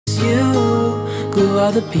glue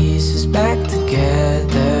all the pieces back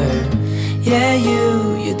together. Yeah,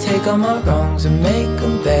 you take all my wrongs and make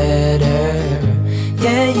them better.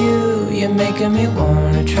 Yeah, you're making me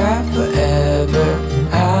wanna try forever. And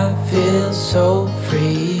I feel so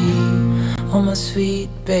free, oh my sweet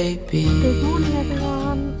baby. Good morning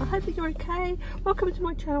everyone, I hope that you're okay. Welcome to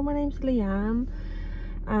my channel, my name's Leanne.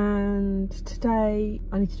 And today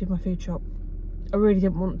I need to do my food shop. I really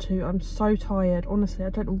didn't want to, I'm so tired, honestly. I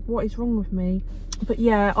don't know what is wrong with me. But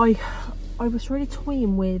yeah, I was really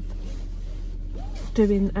toying with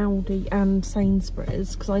doing Aldi and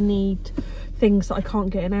Sainsbury's because I need things that I can't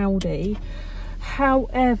get in Aldi.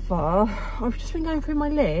 However, I've just been going through my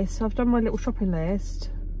list. So I've done my little shopping list.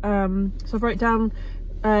 So I've wrote down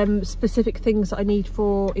specific things that I need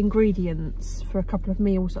for ingredients for a couple of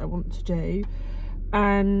meals that I want to do.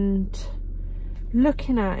 And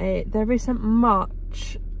looking at it, there isn't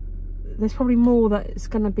much. There's probably more that it's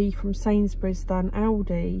going to be from Sainsbury's than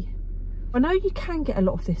Aldi. I know you can get a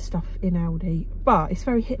lot of this stuff in Aldi, but it's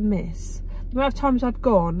very hit and miss. The amount of times I've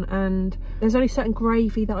gone and there's only certain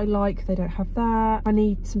gravy that I like, they don't have that. I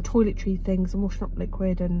need some toiletry things and washing up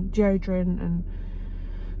liquid and deodorant and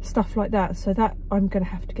stuff like that, so that I'm going to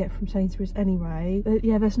have to get from Sainsbury's anyway. But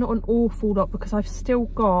yeah, there's not an awful lot because I've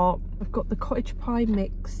got the cottage pie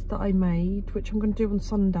mix that I made, which I'm going to do on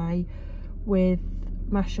Sunday with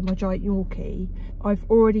Mash and my giant Yorkie. I've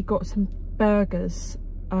already got some burgers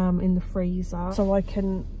in the freezer, so I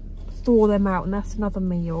can thaw them out, and that's another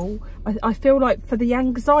meal. I feel like for the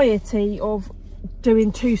anxiety of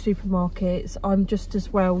doing 2 supermarkets, I'm just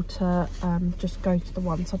as well to just go to the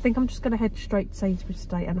one. So I think I'm just going to head straight to Sainsbury's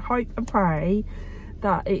today and hope and pray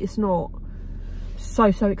that it's not so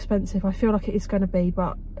expensive. I feel like it is going to be,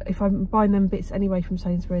 but if I'm buying them bits anyway from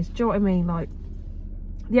Sainsbury's, do you know what I mean? Like,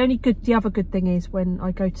 the other good thing is when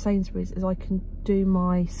I go to Sainsbury's is I can do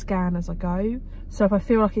my scan as I go. So if I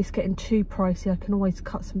feel like it's getting too pricey, I can always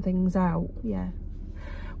cut some things out. Yeah,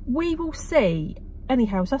 we will see.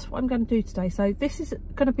 Anyhow, so that's what I'm going to do today. So this is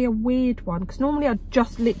going to be a weird one because normally I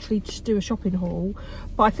literally just do a shopping haul,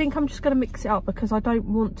 but I think I'm just going to mix it up because I don't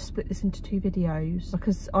want to split this into 2 videos,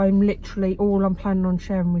 because I'm literally, all I'm planning on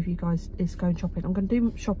sharing with you guys is going shopping. I'm going to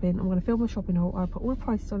do shopping, I'm going to film a shopping haul, I'll put all the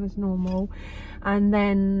prices on as normal, and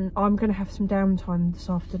then I'm going to have some downtime this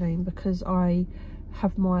afternoon because I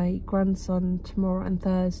have my grandson tomorrow and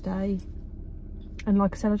Thursday, and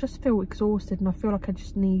like I said, I just feel exhausted and I feel like I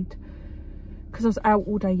just need, because I was out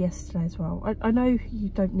all day yesterday as well. I know you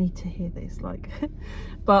don't need to hear this, like,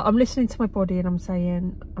 but I'm listening to my body and I'm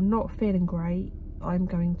saying I'm not feeling great. I'm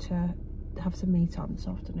going to have some me time this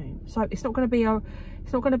afternoon. So it's not going to be a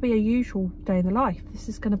usual day in the life. This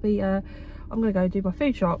is going to be I'm going to go do my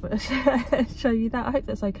food shop and show you that. I hope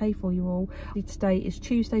that's okay for you all. Today is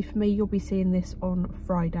Tuesday for me. You'll be seeing this on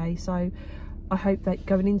Friday. So I hope that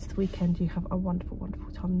going into the weekend you have a wonderful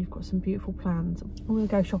time and you've got some beautiful plans. I'm going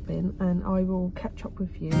to go shopping and I will catch up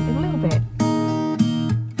with you in a little bit.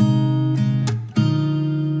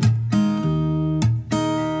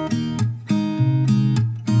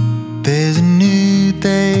 There's a new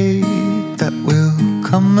day that will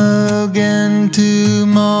come again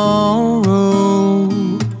tomorrow.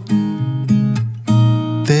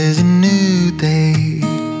 There's a new day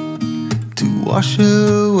to wash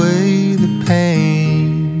away the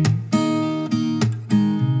pain.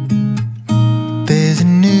 There's a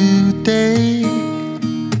new day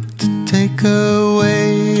to take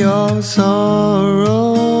away your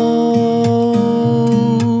sorrow,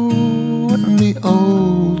 and the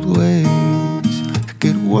old ways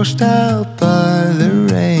get washed out by the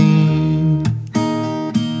rain.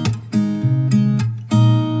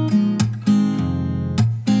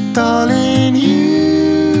 Darling,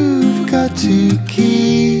 you've got to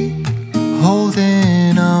keep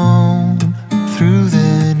holding on through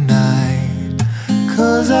the night,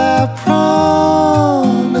 'cause I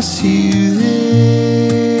promise you this: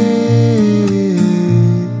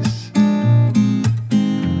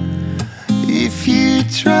 if you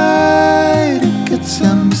try to get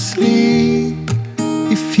some sleep,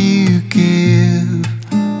 if you give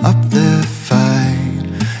up the fight,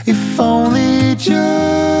 if only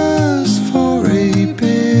just for a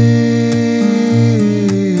bit,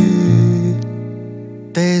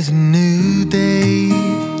 there's a new day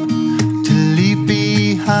to leave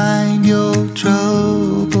behind your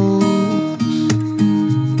troubles.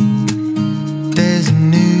 There's a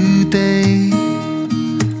new day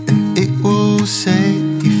and it will set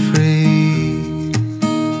you free.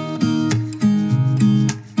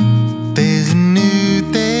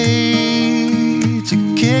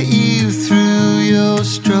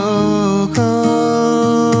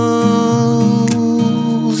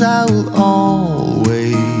 'cause I will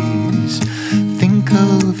always think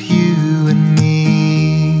of you and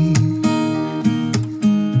me.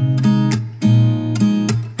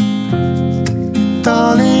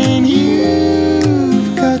 Darling,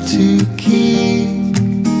 you've got to keep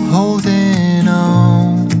holding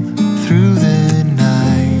on through the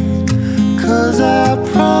night, 'cause I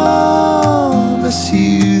promise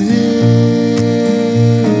you this: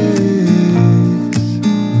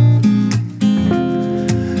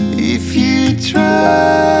 if you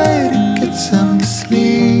try to get some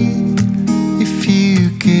sleep, if you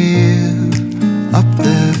give up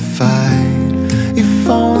the fight, if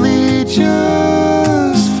only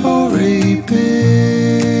just for a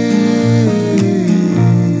bit,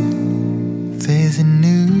 there's a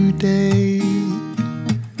new day,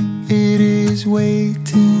 it is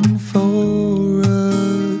waiting for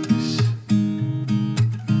us.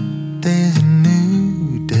 There's a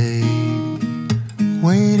new day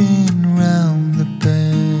waiting round the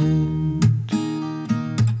bend.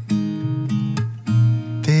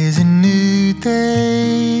 There's a new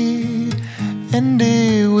day, and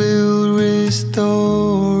it will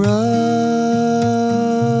restore us.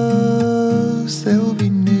 There'll be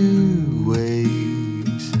new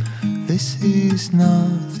ways. This is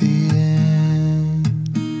not the end.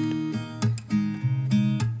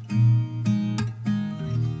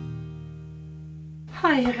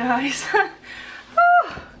 Hiya guys.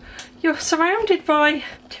 Oh, you're surrounded by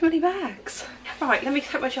too many bags. Right, let me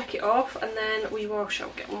take my jacket off and then we shall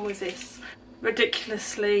get on with this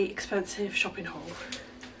ridiculously expensive shopping haul.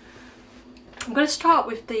 I'm going to start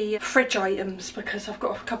with the fridge items because I've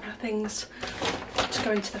got a couple of things to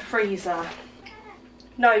go into the freezer.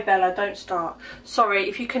 No, Bella, don't start. Sorry,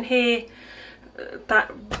 if you can hear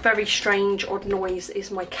that very strange odd noise,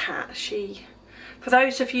 is my cat. For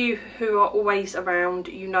those of you who are always around,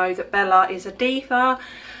 you know that Bella is a diva.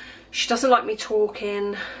 She doesn't like me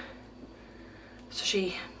talking, so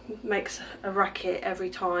she makes a racket every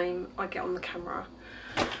time I get on the camera.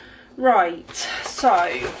 Right, so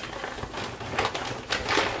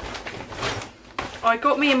I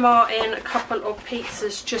got me and Martin a couple of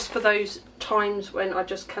pizzas just for those times when I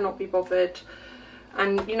just cannot be bothered,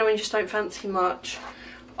 and you know, when you just don't fancy much.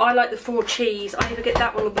 I like the 4 cheese. I either get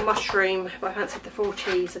that one or the mushroom, but I fancied the 4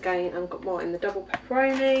 cheese again, and got Martin the double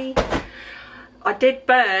pepperoni. I did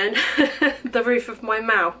burn the roof of my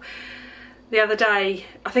mouth the other day.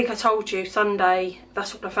 I think I told you, Sunday,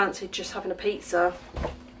 that's what I fancied, just having a pizza.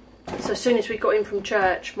 So as soon as we got in from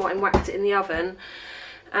church, Martin whacked it in the oven,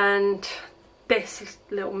 and this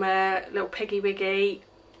little mare, little piggy wiggy,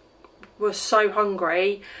 was so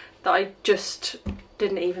hungry that I just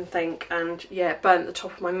didn't even think, and yeah, burnt the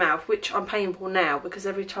top of my mouth, which I'm paying for now because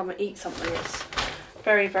every time I eat something it's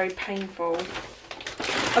very, very painful.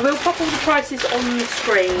 I will pop all the prices on the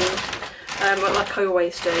screen, like I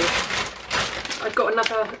always do. I've got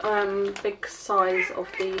another big size of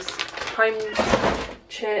these home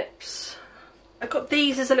chips. I got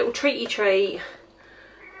these as a little treaty treat.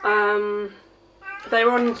 They're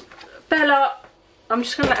on Bella. I'm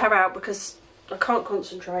just going to let her out because I can't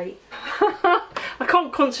concentrate. I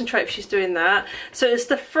can't concentrate if she's doing that. So it's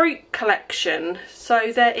the fruit collection.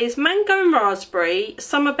 So there is mango and raspberry,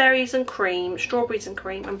 summer berries and cream, strawberries and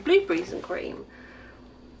cream, and blueberries and cream.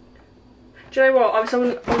 Do you know what? I was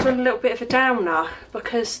on a little bit of a downer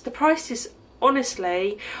because the prices,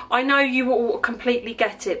 honestly, I know you all completely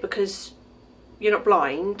get it because you're not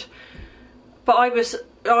blind, but I was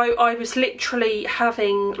literally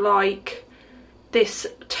having like this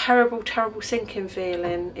terrible sinking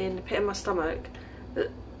feeling in the pit of my stomach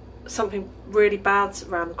that something really bad's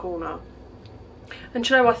around the corner. And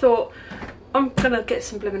you know, I thought I'm gonna get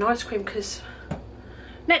some blooming ice cream because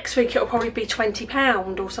next week it'll probably be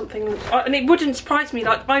 £20 or something, and it wouldn't surprise me.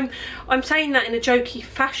 Like I'm saying that in a jokey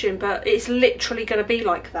fashion, but it's literally going to be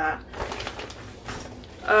like that.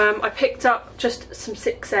 I picked up just some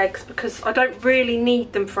 6 eggs because I don't really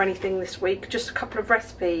need them for anything this week, just a couple of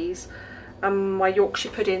recipes and my Yorkshire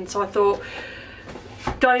pudding, so I thought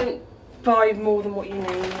don't buy more than what you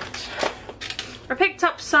need. I picked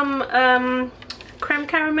up some creme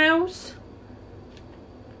caramels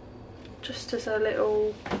just as a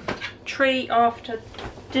little treat after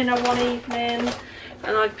dinner one evening,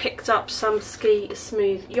 and I picked up some Ski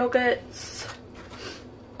Smooth yogurts.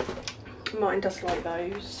 Martin does like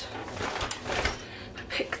those. I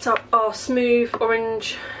picked up our smooth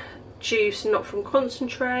orange juice, not from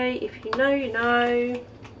concentrate. If you know, you know.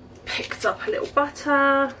 Picked up a little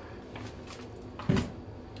butter.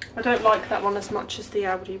 I don't like that one as much as the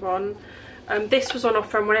Aldi one. This was on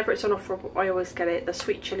offer, and whenever it's on offer I always get it. The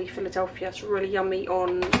sweet chilli Philadelphia. It's really yummy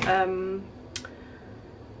on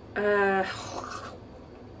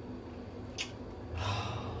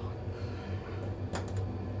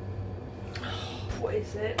What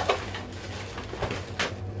is it?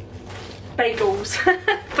 Bagels.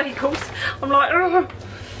 Bagels. I'm like, ugh.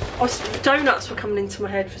 Donuts were coming into my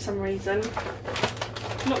head for some reason.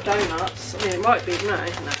 Not donuts. I mean, it might be. No.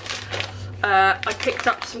 I picked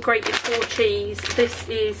up some grated 4 cheese. This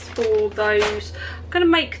is for those. I'm going to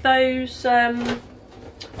make those.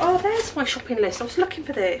 Oh, there's my shopping list. I was looking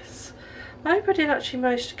for this. I hope I did actually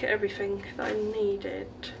manage to get everything that I needed.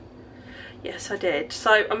 Yes, I did.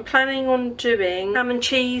 So I'm planning on doing ham and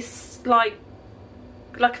cheese, like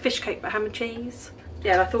a fish cake, but ham and cheese.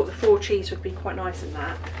 Yeah, and I thought the 4 cheese would be quite nice in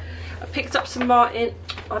that. I picked up some Martin.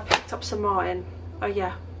 Oh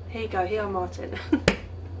yeah, here you go. Here, Martin.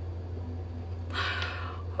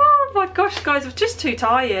 Oh my gosh, guys, I was just too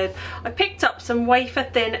tired. I picked up some wafer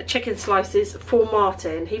thin chicken slices for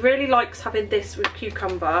Martin. He really likes having this with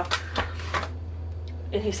cucumber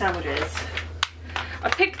in his sandwiches.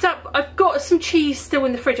 I've got some cheese still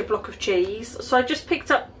in the fridge, a block of cheese. So I just picked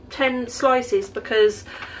up 10 slices because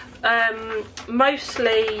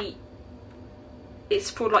mostly it's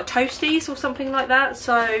for like toasties or something like that.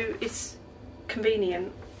 So it's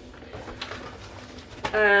convenient.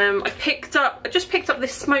 I just picked up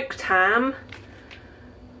this smoked ham,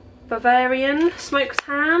 Bavarian smoked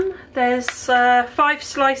ham. There's 5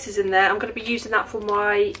 slices in there. I'm going to be using that for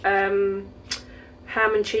my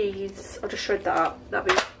ham and cheese. I'll just shred that up.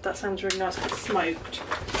 That sounds really nice because it's smoked.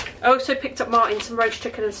 I also picked up Martin some roast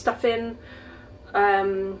chicken and stuffing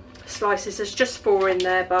slices. There's just 4 in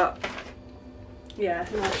there, but yeah,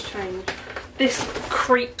 nice change. This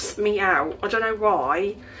creeps me out. I don't know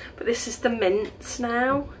why, but this is the mince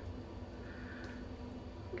now.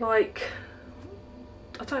 Like,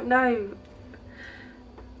 I don't know.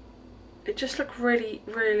 It just looked really,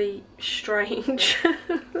 really strange.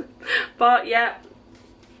 But yeah,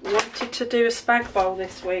 wanted to do a spag bowl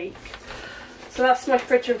this week. So that's my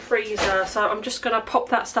fridge and freezer. So I'm just going to pop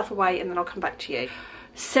that stuff away and then I'll come back to you.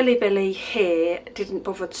 Silly Billy here didn't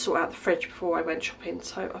bother to sort out the fridge before I went shopping,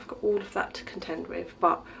 so I've got all of that to contend with,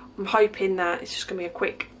 but I'm hoping that it's just going to be a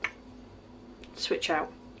quick switch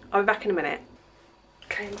out. I'll be back in a minute.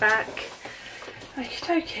 Came back.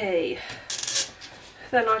 Okay.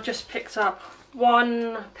 Then I just picked up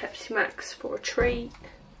 1 Pepsi Max for a treat.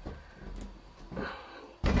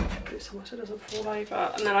 Put it somewhere so it doesn't fall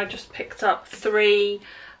over. And then I just picked up 3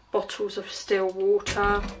 bottles of still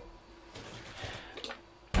water.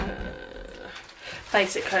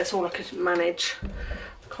 Basically, it's all I could manage.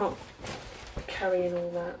 I can't carry in all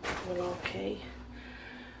that malarkey.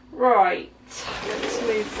 Right, let's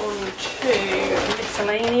move on to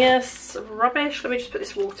miscellaneous rubbish. Let me just put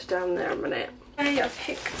this water down there a minute. Okay, I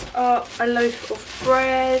picked up a loaf of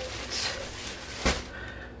bread.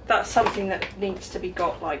 That's something that needs to be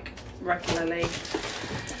got like regularly.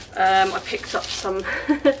 I picked up some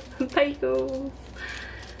bagels.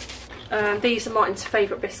 These are Martin's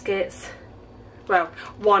favourite biscuits. Well,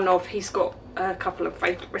 he's got a couple of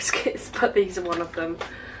favourite biscuits, but these are one of them.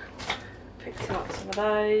 Picked up some of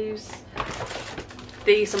those.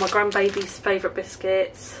 These are my grandbaby's favourite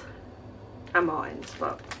biscuits, and Martin's,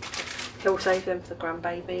 but he'll save them for the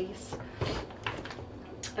grandbabies.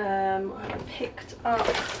 I picked up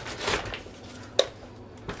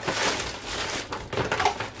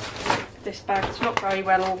this bag. It's not very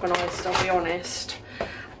well organised, I'll be honest.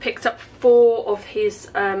 Picked up 4 of his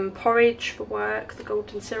porridge for work, the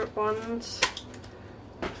golden syrup ones.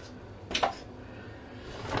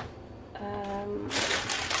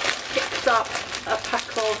 Picked up a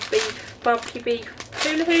pack of barbecue beef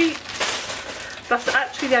hula hoops. That's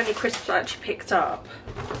actually the only crisps I actually picked up.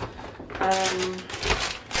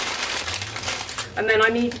 And then I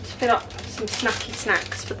needed to fill up some snacky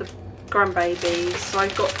snacks for the grandbabies. So I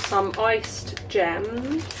got some iced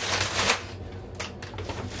gems.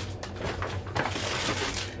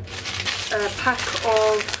 A pack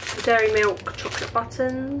of Dairy Milk chocolate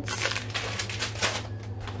buttons,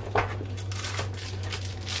 a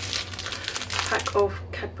pack of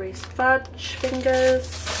Cadbury's fudge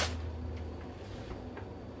fingers.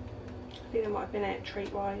 I think that might have been it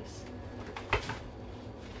treat wise,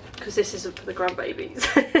 because this isn't for the grandbabies.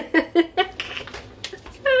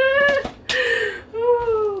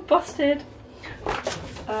 Oh, busted.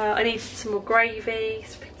 I needed some more gravy,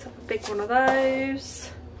 so picked up a big one of those.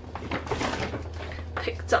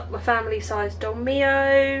 Picked up my family size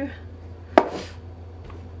Dolmio.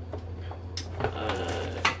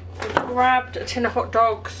 Grabbed a tin of hot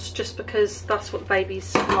dogs just because that's what the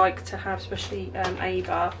babies like to have, especially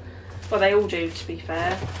Ava. Well, they all do, to be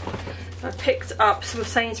fair. I picked up some of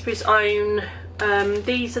Sainsbury's own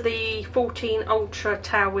These are the 14 Ultra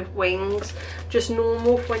Towel with Wings, just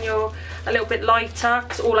normal for when you're a little bit lighter,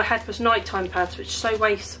 because all I had was nighttime pads, which is so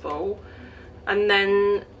wasteful. And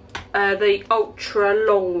then the ultra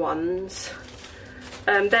long ones,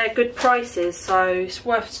 they're good prices, so it's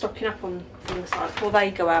worth stocking up on things like before they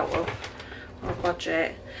go out of our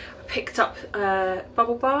budget. I picked up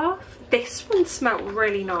bubble bath. This one smelled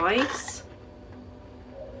really nice.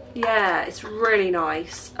 Yeah, it's really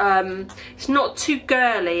nice. It's not too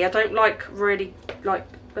girly. I don't like really, like,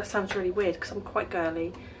 that sounds really weird because I'm quite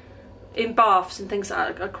girly. In baths and things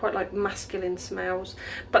like that, I quite like masculine smells.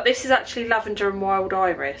 But this is actually lavender and wild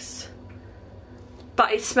iris.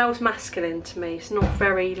 But it smells masculine to me. It's not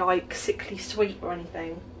very, like, sickly sweet or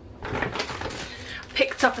anything.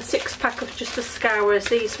 Picked up a 6-pack of just the scourers.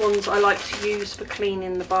 These ones I like to use for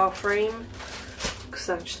cleaning the bathroom, because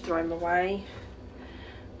I just throw them away.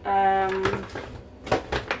 I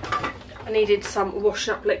needed some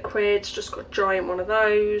washing up liquids, just got a giant one of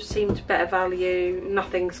those. Seemed better value.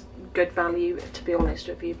 Nothing's good value, to be honest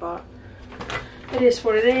with you, but it is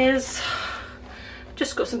what it is.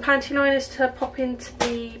 Just got some panty liners to pop into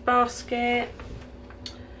the basket.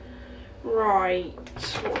 Right,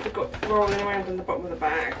 what have we got rolling around in the bottom of the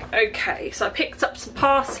bag? Okay, so I picked up some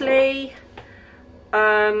parsley.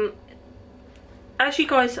 As you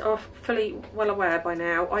guys are fully well aware by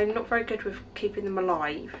now, I'm not very good with keeping them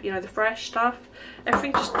alive. You know, the fresh stuff.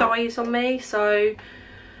 Everything just dies on me, so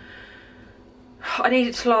I need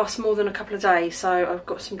it to last more than a couple of days, so I've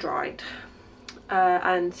got some dried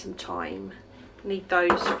and some thyme. Need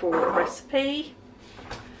those for a recipe.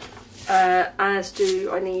 As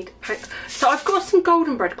do I need so I've got some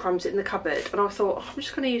golden breadcrumbs in the cupboard, and I thought, oh, I'm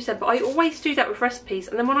just going to use them, but I always do that with recipes,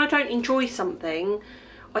 and then when I don't enjoy something,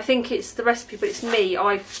 I think it's the recipe, but it's me.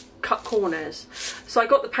 I've cut corners. So I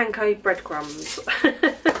got the panko breadcrumbs,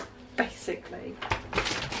 basically.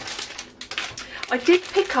 I did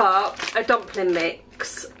pick up a dumpling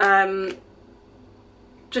mix,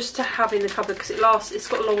 just to have in the cupboard, because it's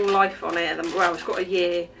got a long life on it. Well, it's got a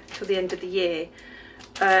year till the end of the year,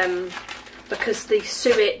 because the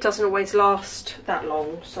suet doesn't always last that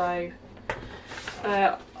long. So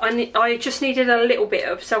I just needed a little bit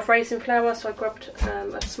of self-raising flour, so I grabbed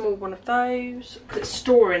a small one of those, because it's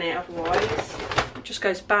storing it, otherwise it just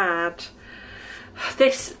goes bad.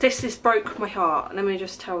 This broke my heart, let me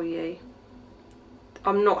just tell you.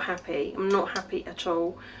 I'm not happy. I'm not happy at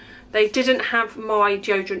all. They didn't have my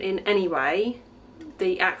deodorant in anyway,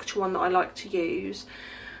 the actual one that I like to use.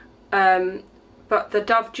 But the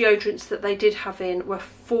Dove deodorants that they did have in were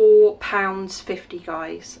 £4.50,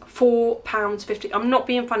 guys. £4.50. I'm not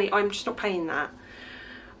being funny. I'm just not paying that.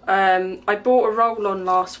 I bought a roll-on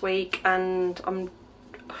last week, and I'm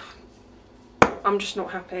just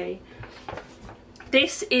not happy.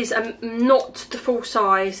 This is not the full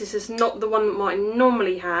size. This is not the one that mine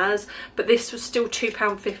normally has, but this was still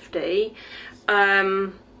 £2.50.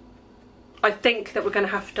 I think that we're going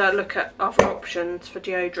to have to look at other options for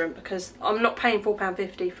deodorant, because I'm not paying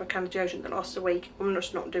 £4.50 for a can of deodorant that lasts a week. I'm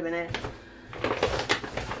just not doing it.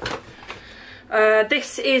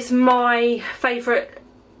 This is my favourite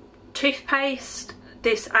toothpaste.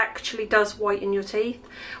 This actually does whiten your teeth.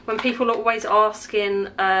 When people are always asking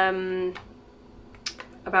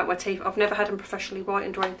about my teeth, I've never had them professionally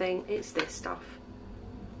whitened or anything. It's this stuff.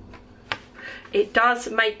 It does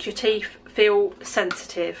make your teeth feel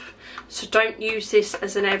sensitive, so don't use this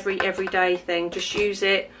as an everyday thing. Just use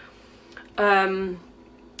it for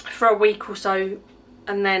a week or so,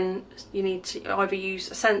 and then you need to either use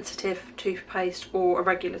a sensitive toothpaste or a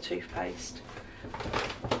regular toothpaste.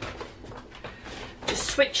 Just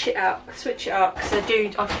switch it up, because they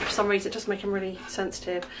do, for some reason it does make them really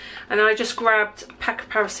sensitive. And I just grabbed a pack of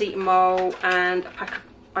paracetamol and a pack of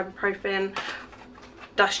ibuprofen.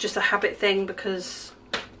 That's just a habit thing, because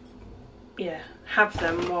yeah, have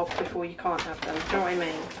them before you can't have them, do you know what I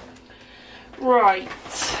mean? Right,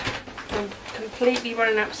 I'm completely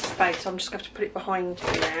running out of space, so I'm just going to have to put it behind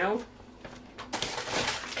me now.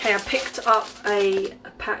 Okay, I picked up a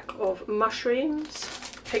pack of mushrooms,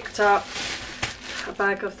 picked up a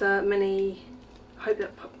bag of the mini, I hope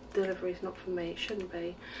that delivery is not for me, it shouldn't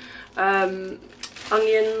be,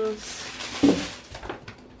 onions,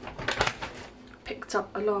 picked up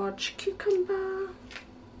a large cucumber,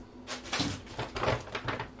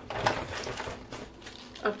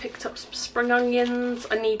 I picked up some spring onions.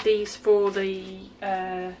 I need these for the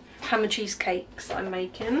ham and cheese cakes that I'm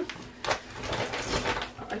making.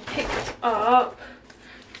 I picked up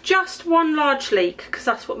just one large leek, because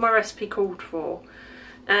that's what my recipe called for,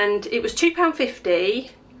 and it was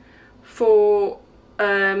 £2.50 for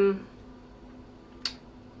a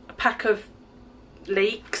pack of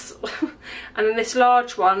leeks. And then this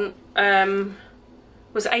large one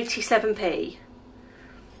was 87p.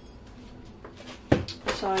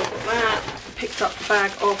 So I got that. Picked up a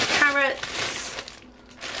bag of carrots.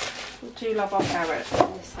 We do love our carrots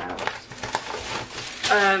in this house.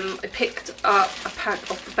 I picked up a pack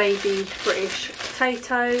of the baby British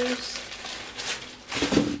potatoes.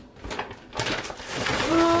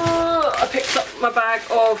 I picked up my bag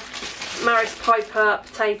of Maris Piper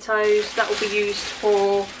potatoes. That will be used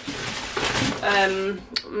for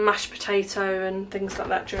mashed potato and things like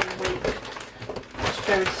that during the week. Just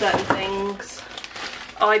go with certain things.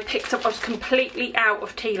 I was completely out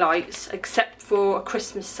of tea lights except for a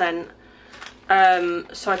Christmas scent.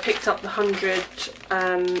 So I picked up the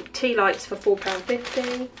 100 tea lights for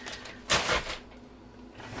 £4.50.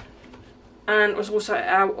 And was also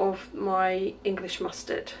out of my English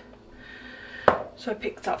mustard. So I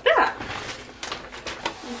picked up that.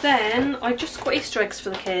 Then I just got Easter eggs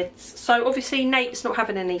for the kids. So obviously Nate's not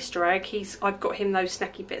having an Easter egg. I've got him those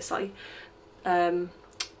snacky bits in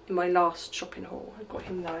my last shopping haul. I got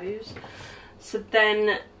him those. So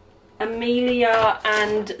then Amelia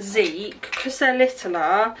and Zeke, because they're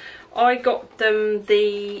littler, I got them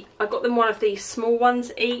one of these small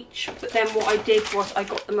ones each, but then what I did was I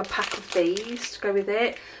got them a pack of these to go with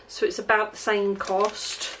it, so it's about the same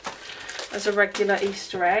cost as a regular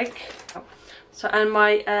Easter egg. So, and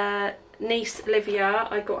my niece Olivia,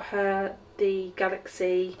 I got her the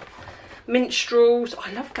Galaxy minstrels.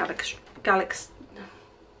 I love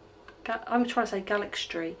I'm trying to say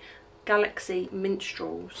Galaxy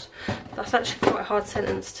minstrels. That's actually quite a hard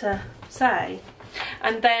sentence to say.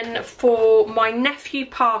 And then for my nephew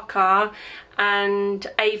Parker and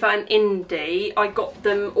Ava and Indy, I got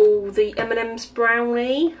them all the M&M's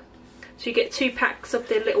brownie. So you get 2 packs of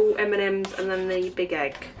the little M&M's and then the big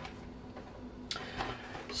egg.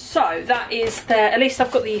 So that is there. At least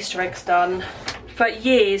I've got the Easter eggs done. For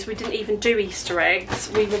years we didn't even do Easter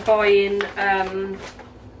eggs. We were buying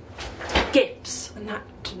gifts, and that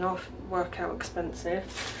did not work out expensive.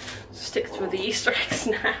 So stick to the Easter eggs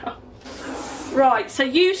now. Right, so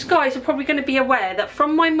you guys are probably going to be aware that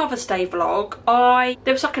from my Mother's Day vlog,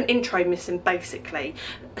 there was like an intro missing basically.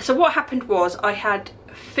 So what happened was I had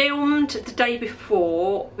filmed the day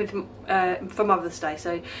before for Mother's Day,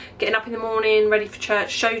 so getting up in the morning, ready for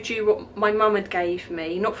church, showed you what my mum had gave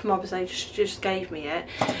me, not for Mother's Day, just gave me it.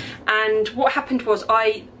 And what happened was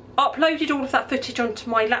I uploaded all of that footage onto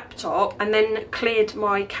my laptop and then cleared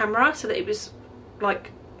my camera so that it was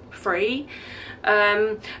like free.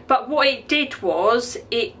 But what it did was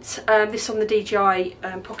this on the DJI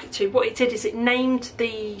Pocket 2, what it did is it named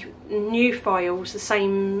the new files the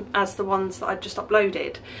same as the ones that I'd just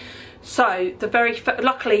uploaded. So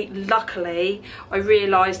luckily I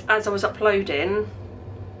realised as I was uploading,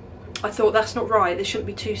 I thought that's not right, there shouldn't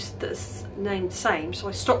be 2 that's named the same, so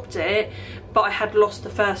I stopped it, but I had lost the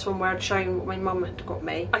first one where I'd shown what my mum had got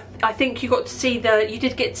me. I think you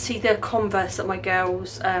did get to see the Converse that my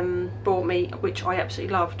girls bought me, which I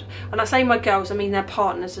absolutely loved. And I say my girls, I mean their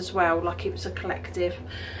partners as well, like it was a collective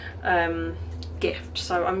gift,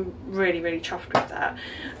 so I'm really chuffed with that.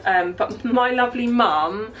 But my lovely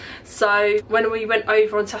mum, so when we went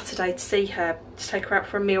over on Saturday to see her, to take her out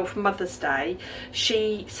for a meal for Mother's Day,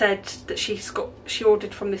 she said that she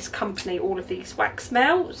ordered from this company all of these wax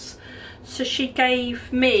melts. So she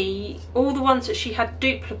gave me all the ones that she had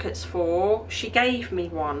duplicates for, she gave me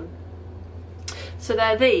one. So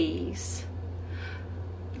they're these.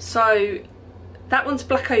 So that one's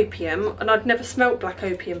black opium, and I'd never smelled black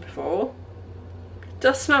opium before.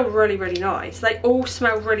 Does smell really nice. They all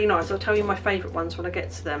smell really nice. I'll tell you my favourite ones when I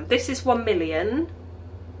get to them. This is 1 million.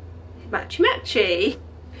 Matchy.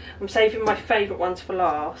 I'm saving my favourite ones for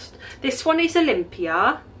last. This one is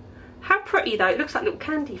Olympia. How pretty though, it looks like little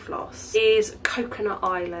candy floss. Is Coconut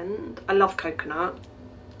Island. I love coconut.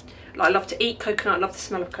 Like, I love to eat coconut, I love the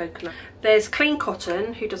smell of coconut. There's Clean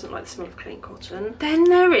Cotton. Who doesn't like the smell of clean cotton? Then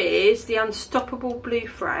there is the Unstoppable Blue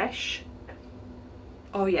Fresh.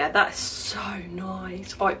 Oh yeah, that's so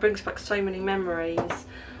nice. Oh, it brings back so many memories.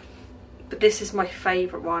 But this is my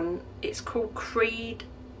favourite one. It's called Creed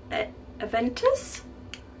Aventus.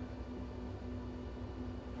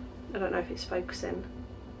 I don't know if it's focusing.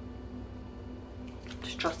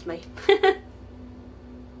 Just trust me.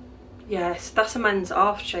 Yes, that's a men's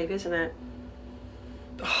aftershave, isn't it?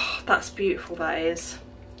 Oh, that's beautiful, that is.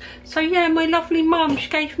 So yeah, my lovely mum, she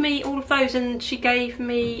gave me all of those, and she gave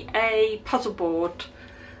me a puzzle board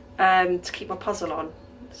to keep my puzzle on,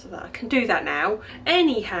 so that I can do that now.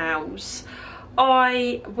 Anyhows,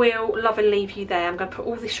 I will love and leave you there. I'm going to put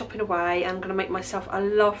all this shopping away and I'm going to make myself a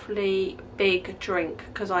lovely big drink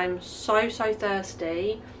because I'm so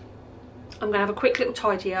thirsty. I'm going to have a quick little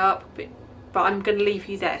tidy up, but I'm going to leave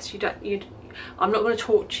you there so I'm not going to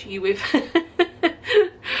torture you with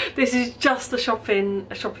this is just a shopping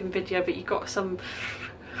video, but you got some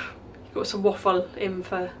waffle in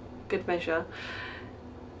for good measure.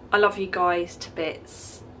 I love you guys to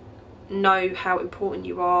bits. Know how important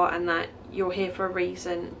you are and that you're here for a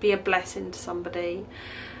reason. Be a blessing to somebody,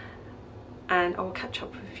 and I will catch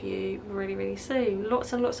up with you really soon.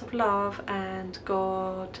 Lots and lots of love, and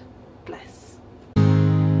God bless.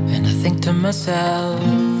 And I think to myself,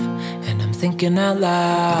 and I'm thinking out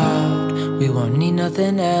loud, we won't need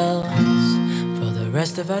nothing else for the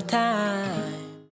rest of our time.